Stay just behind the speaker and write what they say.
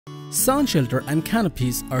Sun Shelter and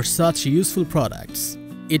Canopies are such useful products.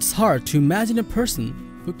 It's hard to imagine a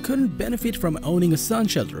person who couldn't benefit from owning a sun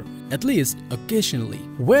shelter, at least occasionally.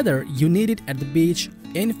 Whether you need it at the beach,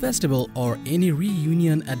 any festival, or any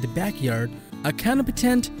reunion at the backyard, a canopy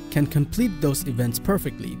tent can complete those events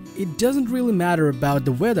perfectly. It doesn't really matter about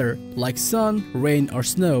the weather, like sun, rain, or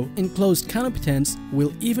snow. Enclosed canopy tents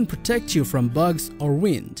will even protect you from bugs or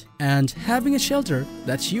wind. And having a shelter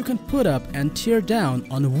that you can put up and tear down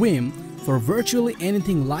on a whim for virtually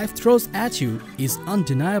anything life throws at you is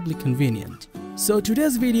undeniably convenient. So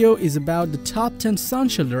today's video is about the top 10 sun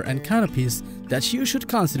shelter and canopies that you should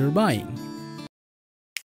consider buying.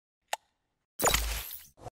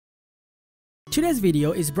 Today's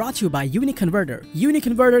video is brought to you by UniConverter.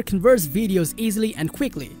 UniConverter converts videos easily and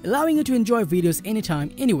quickly, allowing you to enjoy videos anytime,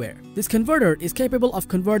 anywhere. This converter is capable of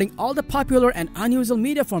converting all the popular and unusual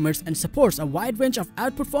media formats and supports a wide range of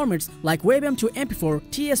output formats like WebM to MP4,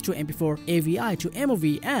 TS to MP4, AVI to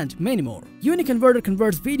MOV, and many more. UniConverter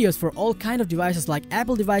converts videos for all kinds of devices like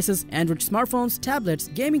Apple devices, Android smartphones, tablets,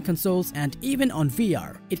 gaming consoles, and even on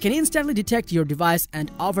VR. It can instantly detect your device and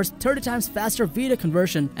offers 30 times faster video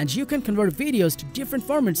conversion, and you can convert videos to different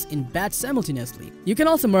formats in batch simultaneously. You can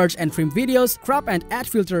also merge and trim videos, crop and add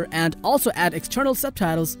filter, and also add external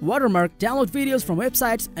subtitles, watermark, download videos from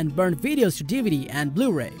websites, and burn videos to DVD and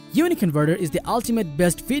Blu-ray. UniConverter is the ultimate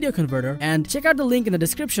best video converter, and check out the link in the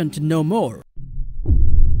description to know more.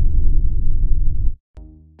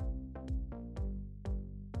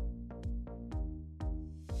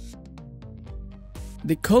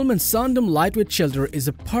 The Coleman Sundom Lightweight Shelter is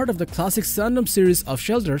a part of the classic Sundom series of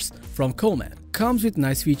shelters from Coleman. Comes with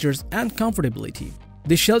nice features and comfortability.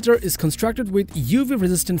 The shelter is constructed with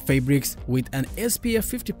UV-resistant fabrics with an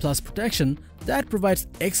SPF 50+ protection that provides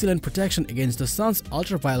excellent protection against the sun's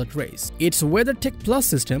ultraviolet rays. Its WeatherTech Plus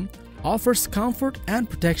system offers comfort and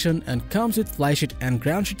protection and comes with flysheet and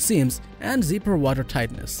ground sheet seams and zipper water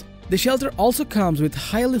tightness. The shelter also comes with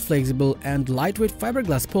highly flexible and lightweight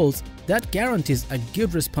fiberglass poles that guarantees a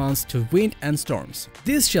good response to wind and storms.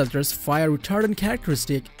 This shelter's fire retardant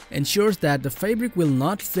characteristic ensures that the fabric will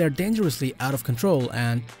not flare dangerously out of control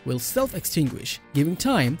and will self-extinguish, giving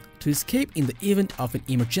time to escape in the event of an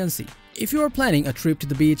emergency. If you are planning a trip to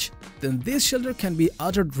the beach, then this shelter can be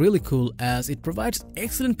uttered really cool as it provides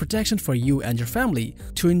excellent protection for you and your family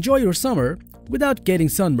to enjoy your summer without getting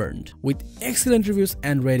sunburned. With excellent reviews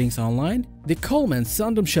and ratings online, the Coleman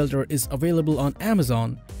Sundom Shelter is available on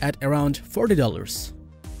Amazon at around $40.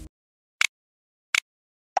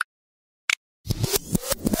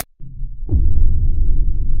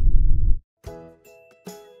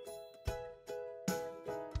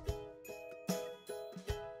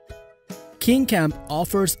 King Camp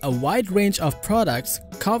offers a wide range of products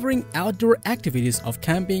covering outdoor activities of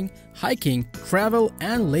camping, hiking, travel,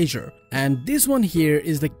 and leisure. And this one here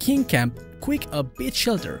is the King Camp Quick Up Beach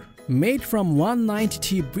Shelter. Made from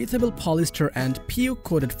 190T breathable polyester and PU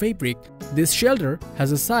coated fabric, this shelter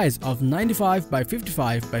has a size of 95 by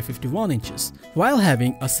 55 by 51 inches, while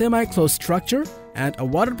having a semi-closed structure and a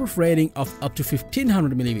waterproof rating of up to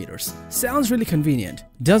 1500 millimeters. Sounds really convenient,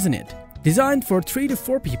 doesn't it? Designed for 3 to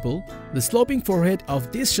 4 people, the sloping forehead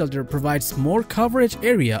of this shelter provides more coverage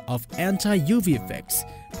area of anti-UV effects,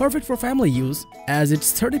 perfect for family use as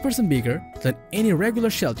it's 30% bigger than any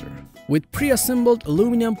regular shelter. With pre-assembled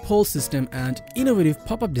aluminum pole system and innovative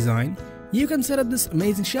pop-up design, you can set up this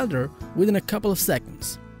amazing shelter within a couple of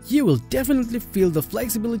seconds. You will definitely feel the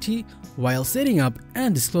flexibility while setting up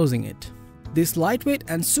and disclosing it. This lightweight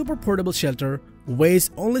and super portable shelter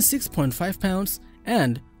weighs only 6.5 pounds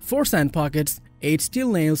and 4 sand pockets, 8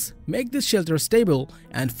 steel nails make this shelter stable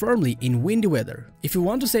and firmly in windy weather. If you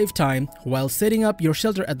want to save time while setting up your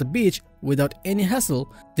shelter at the beach without any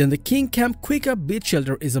hassle, then the King Camp Quick Up Beach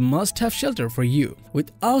Shelter is a must-have shelter for you.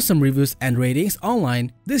 With awesome reviews and ratings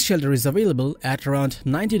online, this shelter is available at around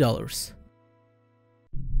 $90.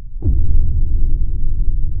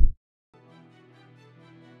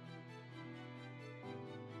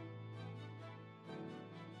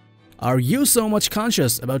 Are you so much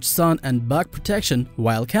conscious about sun and bug protection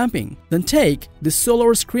while camping? Then take the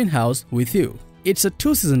Solaro Screenhouse with you. It's a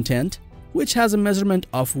 2-season tent which has a measurement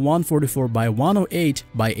of 144 by 108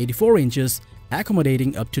 by 84 inches,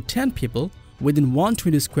 accommodating up to 10 people within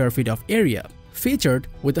 120 square feet of area. Featured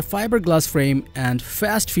with a fiberglass frame and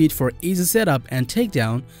fast feet for easy setup and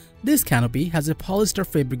takedown, this canopy has a polyester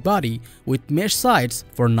fabric body with mesh sides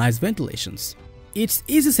for nice ventilations. Its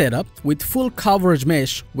easy setup with full coverage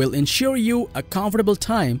mesh will ensure you a comfortable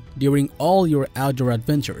time during all your outdoor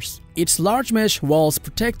adventures. Its large mesh walls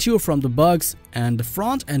protect you from the bugs, and the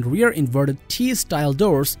front and rear inverted T-style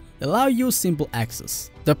doors allow you simple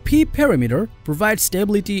access. The P perimeter provides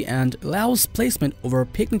stability and allows placement over a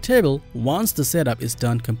picnic table once the setup is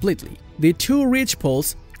done completely. The two ridge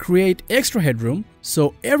poles create extra headroom,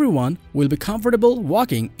 so everyone will be comfortable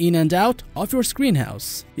walking in and out of your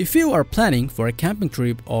screenhouse. If you are planning for a camping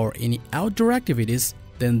trip or any outdoor activities,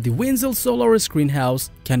 then the Wenzel Solaro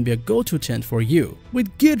screenhouse can be a go-to tent for you.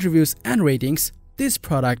 With good reviews and ratings, this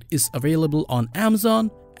product is available on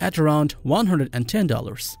Amazon at around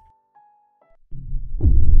 $110.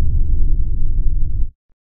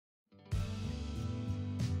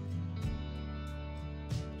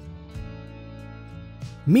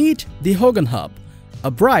 Meet the Hogan Hub,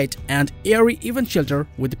 a bright and airy event shelter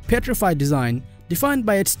with a petrified design defined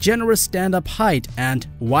by its generous stand-up height and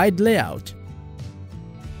wide layout.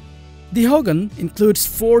 The Hogan includes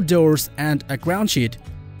 4 doors and a ground sheet,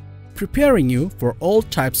 preparing you for all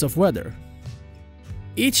types of weather.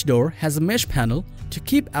 Each door has a mesh panel to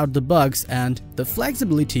keep out the bugs and the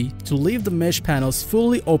flexibility to leave the mesh panels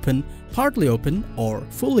fully open, partly open, or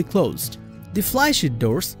fully closed. The fly sheet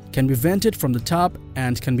doors can be vented from the top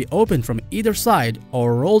and can be opened from either side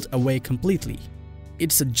or rolled away completely.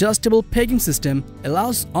 Its adjustable pegging system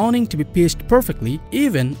allows awning to be pitched perfectly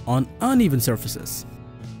even on uneven surfaces.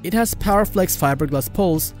 It has Powerflex fiberglass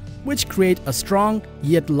poles which create a strong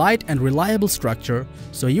yet light and reliable structure,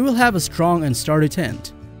 so you will have a strong and sturdy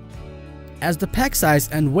tent. As the pack size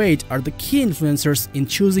and weight are the key influencers in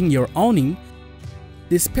choosing your awning,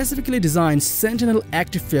 the specifically designed Sentinel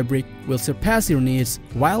Active fabric will surpass your needs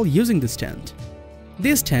while using this tent.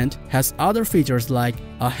 This tent has other features like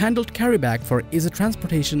a handled carry bag for easy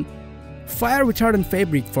transportation, fire retardant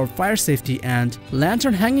fabric for fire safety, and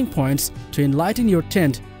lantern hanging points to enlighten your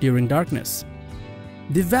tent during darkness.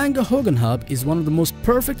 The Vango Hogan Hub is one of the most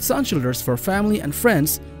perfect sun shelters for family and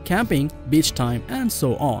friends, camping, beach time, and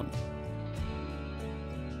so on.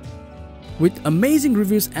 With amazing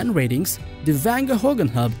reviews and ratings, the Vango Hogan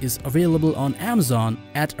Hub is available on Amazon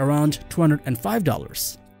at around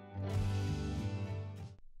 $205.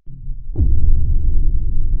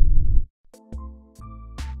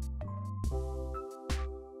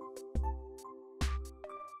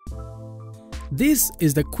 This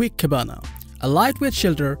is the Quick Cabana, a lightweight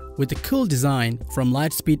shelter with a cool design from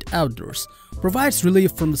Lightspeed Outdoors, provides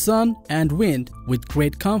relief from the sun and wind with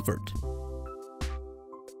great comfort.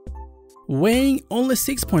 Weighing only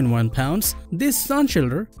 6.1 pounds, this sun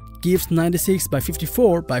shelter gives 96 by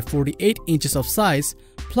 54 by 48 inches of size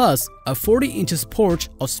plus a 40 inches porch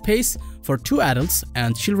of space for 2 adults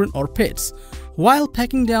and children or pets, while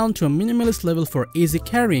packing down to a minimalist level for easy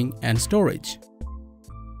carrying and storage.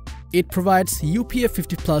 It provides UPF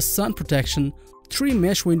 50+ sun protection, 3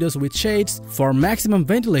 mesh windows with shades for maximum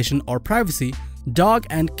ventilation or privacy, dog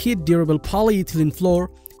and kid durable polyethylene floor,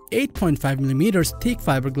 8.5mm thick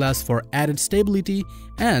fiberglass for added stability,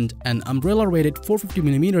 and an umbrella-rated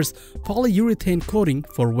 450mm polyurethane coating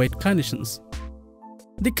for wet conditions.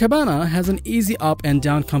 The cabana has an easy up and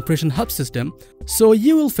down compression hub system, so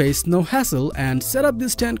you will face no hassle and set up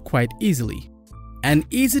this tent quite easily. An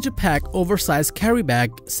easy-to-pack oversized carry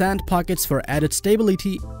bag, sand pockets for added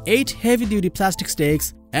stability, 8 heavy-duty plastic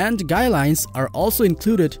stakes, and guy lines are also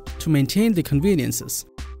included to maintain the conveniences.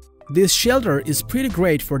 This shelter is pretty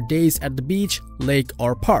great for days at the beach, lake,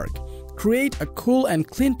 or park. Create a cool and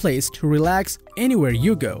clean place to relax anywhere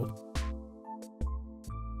you go.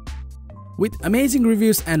 With amazing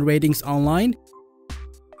reviews and ratings online,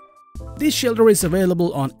 this shelter is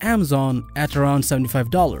available on Amazon at around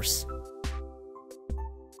 $75.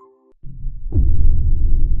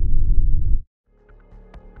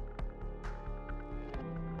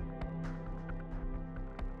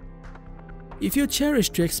 If you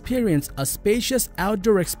cherish to experience a spacious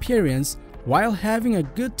outdoor experience while having a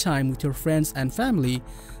good time with your friends and family,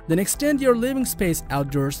 then extend your living space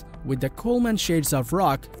outdoors with the Coleman Shades of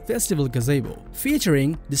Rock Festival Gazebo.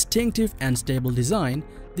 Featuring distinctive and stable design,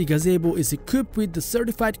 the gazebo is equipped with the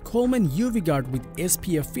certified Coleman UV Guard with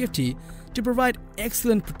SPF 50 to provide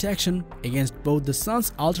excellent protection against both the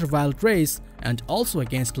sun's ultraviolet rays and also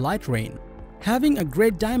against light rain. Having a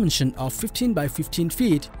great dimension of 15 by 15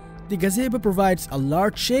 feet, the gazebo provides a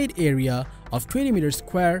large shade area of 20 meters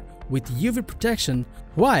square with UV protection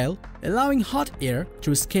while allowing hot air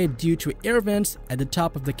to escape due to air vents at the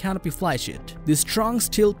top of the canopy flysheet. The strong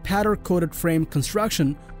steel powder-coated frame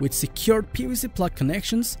construction with secured PVC plug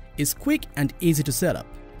connections is quick and easy to set up,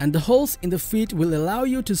 and the holes in the feet will allow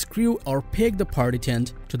you to screw or peg the party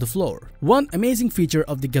tent to the floor. One amazing feature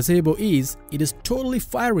of the gazebo is it is totally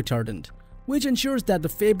fire retardant, which ensures that the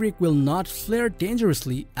fabric will not flare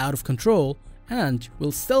dangerously out of control and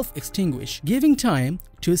will self-extinguish, giving time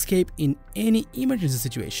to escape in any emergency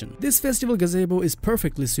situation. This festival gazebo is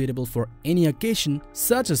perfectly suitable for any occasion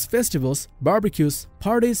such as festivals, barbecues,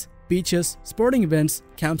 parties, beaches, sporting events,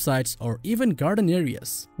 campsites, or even garden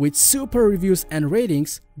areas. With super reviews and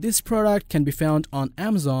ratings, this product can be found on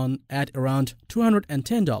Amazon at around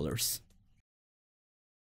 $210.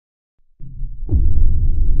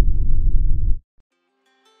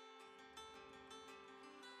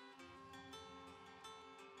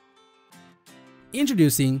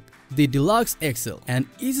 Introducing the Deluxe XL, an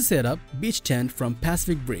easy setup beach tent from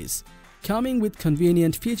Pacific Breeze, coming with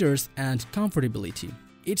convenient features and comfortability.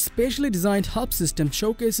 Its specially designed hub system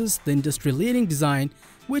showcases the industry-leading design,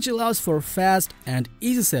 which allows for fast and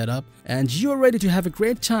easy setup, and you're ready to have a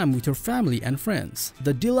great time with your family and friends.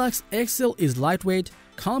 The Deluxe XL is lightweight,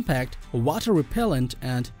 compact, water repellent,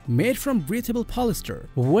 and made from breathable polyester.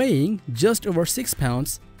 Weighing just over 6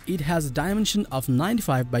 pounds, it has a dimension of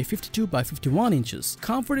 95 by 52 by 51 inches,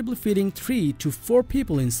 comfortably fitting 3 to 4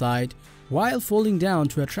 people inside, while folding down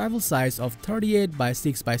to a travel size of 38 by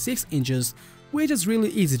 6 by 6 inches, which is really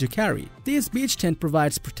easy to carry. This beach tent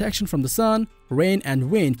provides protection from the sun, rain, and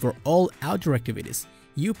wind for all outdoor activities,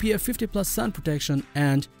 UPF 50+ sun protection,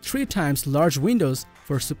 and 3 times large windows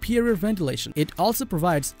for superior ventilation. It also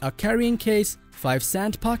provides a carrying case, 5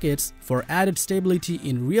 sand pockets for added stability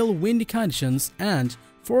in real windy conditions, and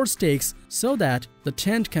 4 stakes so that the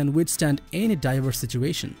tent can withstand any diverse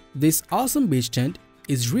situation. This awesome beach tent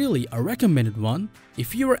is really a recommended one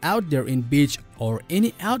if you are out there in beach or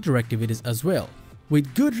any outdoor activities as well.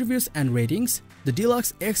 With good reviews and ratings, the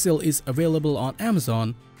Deluxe XL is available on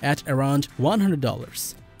Amazon at around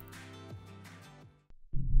 $100.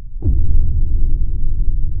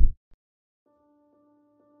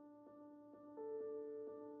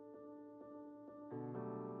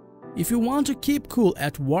 If you want to keep cool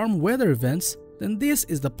at warm weather events, then this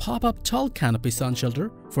is the pop-up tall canopy sun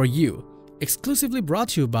shelter for you, exclusively brought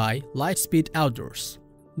to you by Lightspeed Outdoors.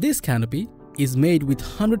 This canopy is made with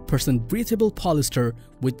 100% breathable polyester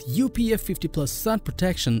with UPF 50+ sun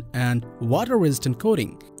protection and water-resistant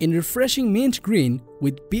coating in refreshing mint green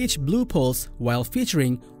with beach blue poles, while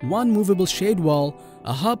featuring 1 movable shade wall,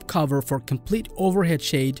 a hub cover for complete overhead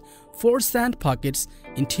shade, 4 sand pockets,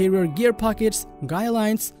 interior gear pockets, guy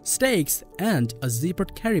lines, stakes, and a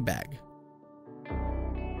zippered carry bag.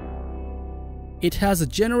 It has a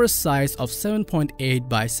generous size of 7.8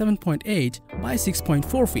 by 7.8 by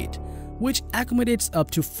 6.4 feet, which accommodates up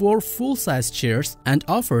to 4 full-size chairs and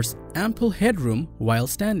offers ample headroom while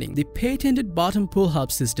standing. The patented bottom pull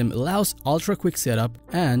hub system allows ultra-quick setup,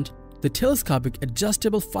 and the telescopic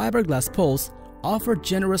adjustable fiberglass poles offer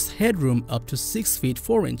generous headroom up to 6 feet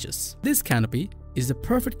 4 inches. This canopy is the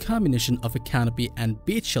perfect combination of a canopy and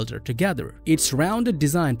beach shelter together. Its rounded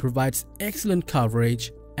design provides excellent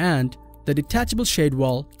coverage, and the detachable shade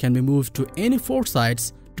wall can be moved to any 4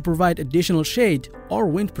 sides to provide additional shade or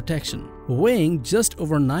wind protection. Weighing just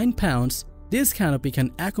over 9 pounds, this canopy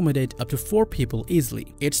can accommodate up to 4 people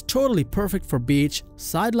easily. It's totally perfect for beach,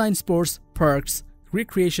 sideline sports, parks,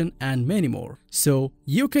 recreation, and many more. So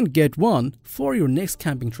you can get one for your next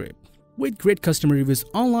camping trip. With great customer reviews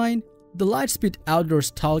online, the Lightspeed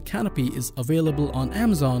Outdoors Tall Canopy is available on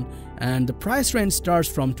Amazon, and the price range starts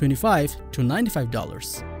from $25 to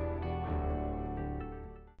 $95.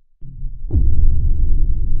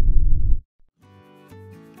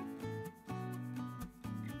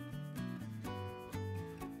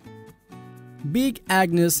 Big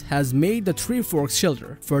Agnes has made the Three Forks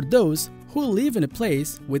shelter for those who live in a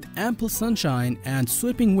place with ample sunshine and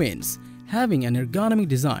sweeping winds, having an ergonomic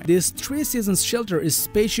design. This 3 seasons shelter is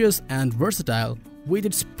spacious and versatile with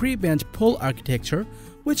its pre-bent pole architecture,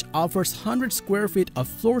 which offers 100 square feet of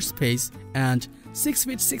floor space and 6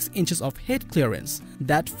 feet 6 inches of head clearance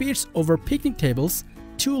that fits over picnic tables,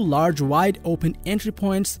 2 large wide open entry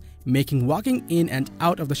points, making walking in and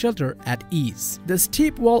out of the shelter at ease. The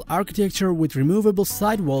steep wall architecture with removable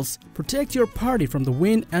side walls protect your party from the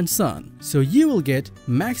wind and sun, so you will get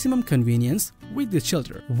maximum convenience with this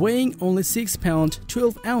shelter. Weighing only 6 pounds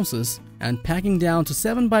 12 ounces and packing down to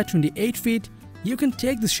 7 by 28 feet, you can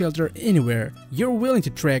take this shelter anywhere you're willing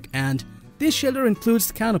to trek, and this shelter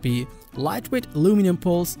includes canopy, lightweight aluminum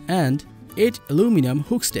poles, and 8 aluminum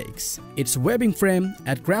hook stakes. Its webbing frame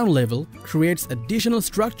at ground level creates additional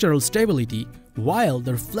structural stability, while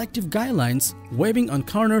the reflective guy lines, webbing on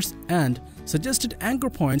corners, and suggested anchor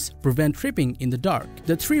points prevent tripping in the dark.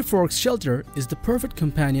 The Three Forks shelter is the perfect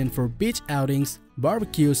companion for beach outings,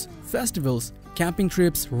 barbecues, festivals, camping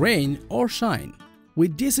trips, rain or shine.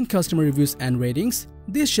 With decent customer reviews and ratings,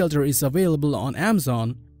 this shelter is available on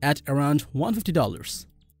Amazon at around $150.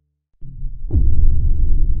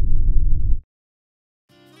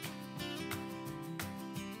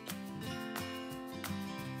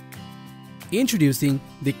 Introducing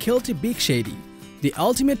the Kelty Big Shady. The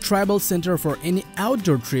ultimate tribal center for any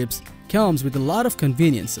outdoor trips comes with a lot of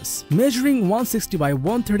conveniences. Measuring 160 by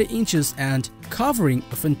 130 inches and covering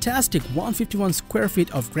a fantastic 151 square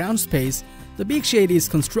feet of ground space, the Big Shady is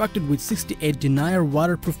constructed with 68 denier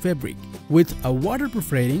waterproof fabric with a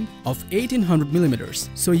waterproof rating of 1800 millimeters,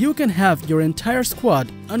 so you can have your entire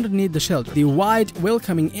squad underneath the shelter. The wide,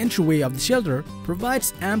 welcoming entryway of the shelter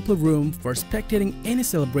provides ample room for spectating any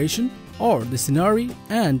celebration or the scenery,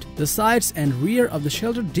 and the sides and rear of the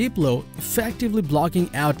shelter dip low, effectively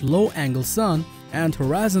blocking out low-angle sun and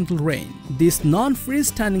horizontal rain. This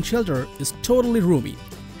non-freestanding shelter is totally roomy,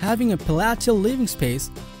 having a palatial living space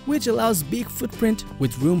which allows big footprint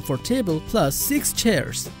with room for table plus 6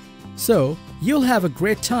 chairs. So you'll have a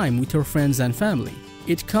great time with your friends and family.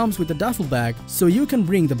 It comes with a duffel bag, so you can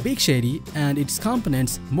bring the Big Shady and its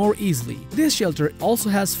components more easily. This shelter also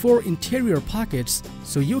has 4 interior pockets,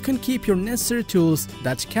 so you can keep your necessary tools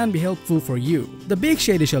that can be helpful for you. The Big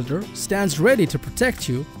Shady shelter stands ready to protect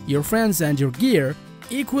you, your friends and your gear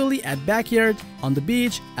equally at backyard, on the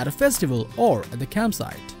beach, at a festival or at the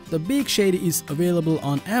campsite. The Big Shady is available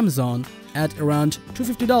on Amazon at around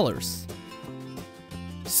 $250.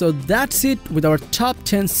 So that's it with our top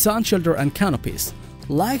 10 sun shelter and canopies.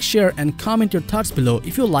 Like, share and comment your thoughts below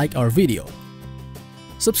if you like our video.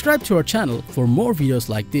 Subscribe to our channel for more videos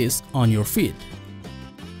like this on your feed.